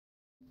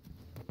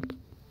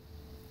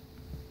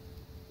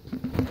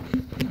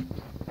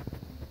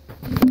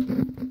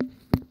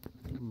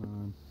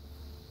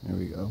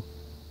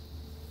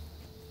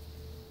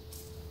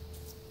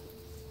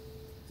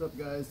What's up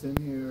guys, Tim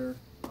here.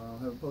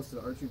 Haven't posted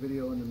an archery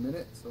video in a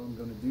minute, so I'm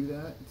going to do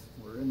that.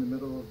 We're in the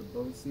middle of the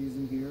bow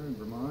season here in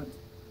Vermont.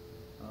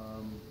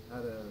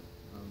 Had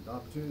the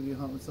opportunity to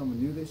hunt with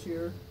someone new this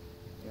year,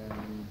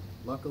 and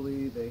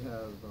luckily they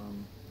have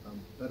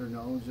better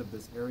knowledge of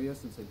this area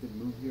since I did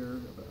move here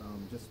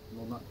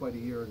well, not quite a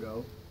year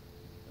ago.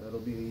 It'll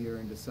be a year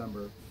in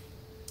December.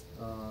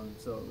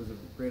 So it was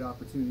a great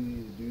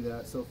opportunity to do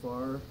that so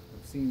far.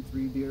 I've seen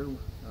 3 deer,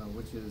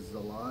 which is a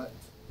lot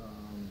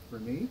for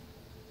me.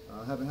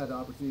 I haven't had the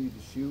opportunity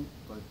to shoot,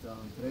 but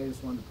today I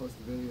just wanted to post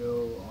a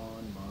video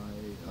on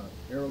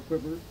my arrow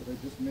quiver that I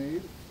just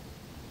made.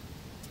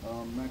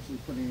 I'm actually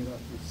putting it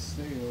up for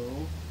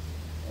sale.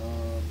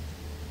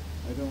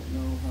 I don't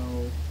know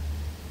how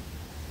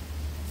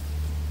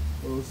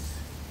close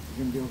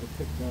you're going to be able to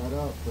pick that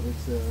up, but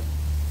it's a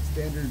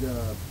standard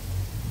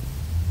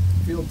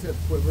field tip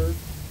quiver.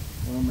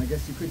 I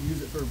guess you could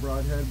use it for a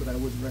broadhead, but I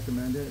wouldn't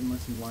recommend it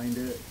unless you lined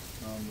it.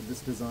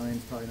 This design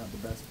is probably not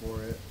the best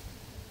for it.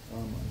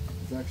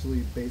 It's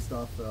actually based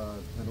off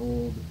an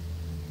old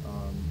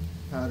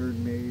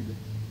pattern made,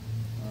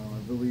 I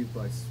believe,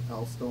 by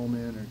Al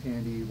Stolman or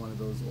Tandy, one of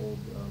those old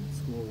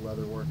school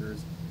leather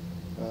workers.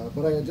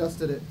 But I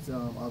adjusted it.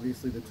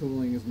 Obviously, the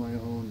tooling is my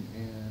own,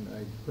 and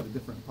I put a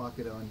different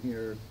pocket on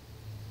here.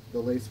 The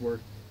lace work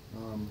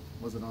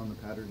wasn't on the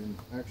pattern, and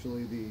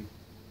actually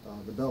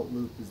the belt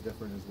loop is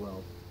different as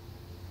well.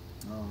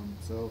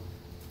 So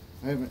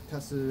I haven't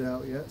tested it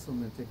out yet, so I'm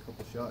going to take a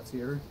couple shots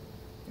here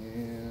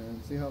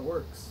and see how it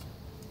works.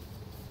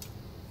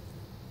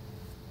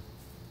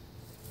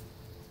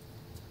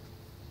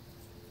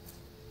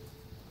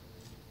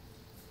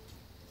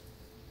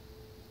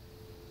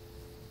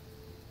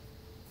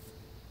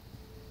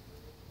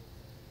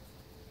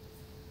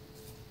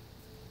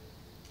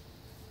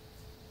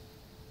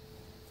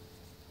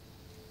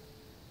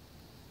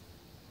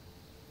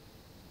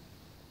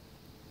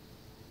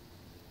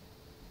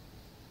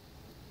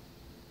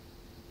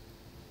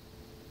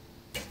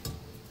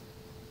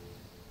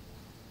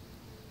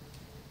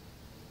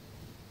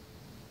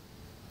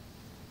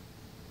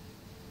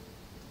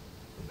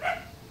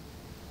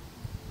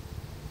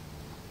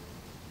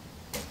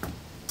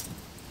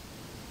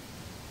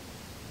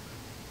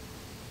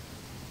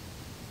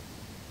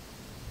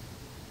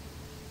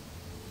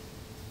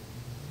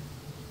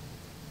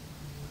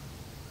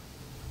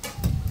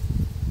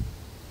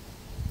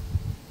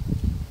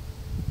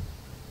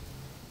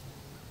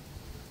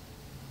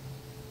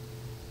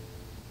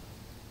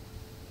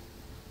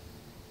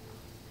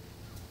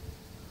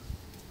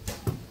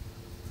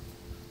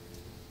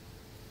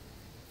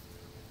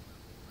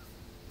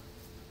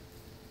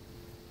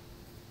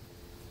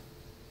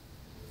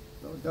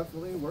 So it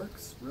definitely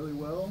works really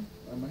well.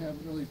 I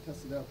haven't really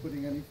tested out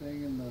putting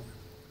anything in the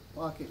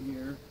pocket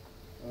here.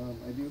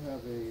 I do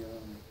have a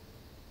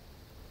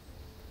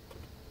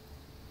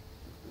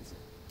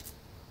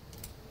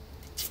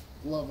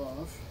glove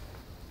off,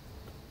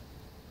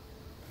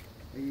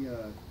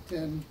 a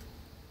tin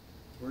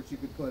where you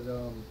could put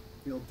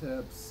field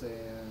tips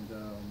and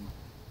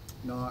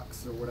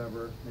knocks or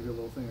whatever, maybe a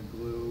little thing of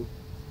glue,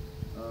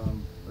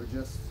 or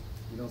just,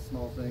 you know,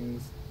 small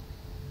things.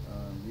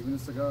 Even a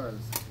cigar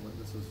is what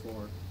this was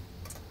for.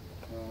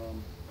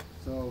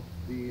 So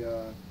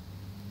the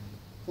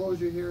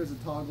closure here is a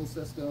toggle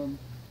system,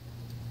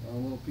 a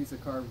little piece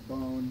of carved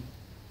bone,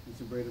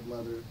 piece of braided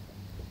leather.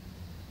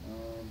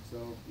 So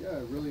yeah,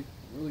 I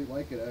really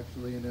like it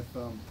actually, and if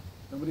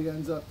nobody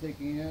ends up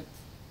taking it,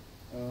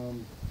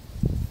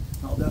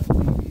 I'll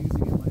definitely be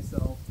using it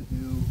myself to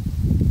do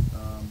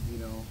you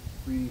know,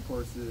 3D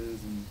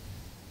courses, and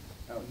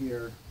out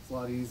here it's a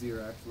lot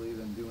easier actually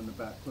than doing the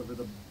back quiver.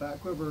 The back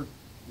quiver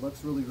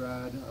looks really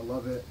rad. I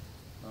love it,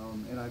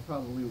 and I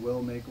probably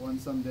will make one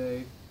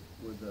someday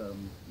with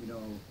you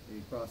know,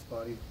 a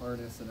crossbody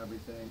harness and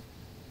everything,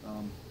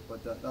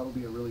 but that'll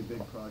be a really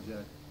big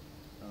project.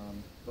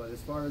 But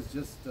as far as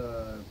just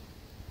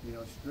you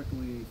know,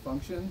 strictly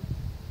function,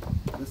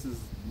 this is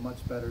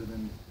much better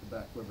than the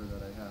back quiver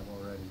that I have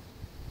already.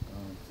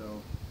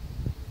 So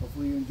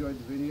hopefully you enjoyed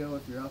the video.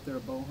 If you're out there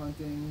bow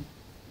hunting,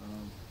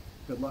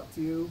 good luck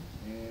to you,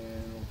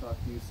 and we'll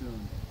talk to you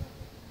soon.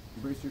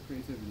 Embrace your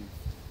creativity.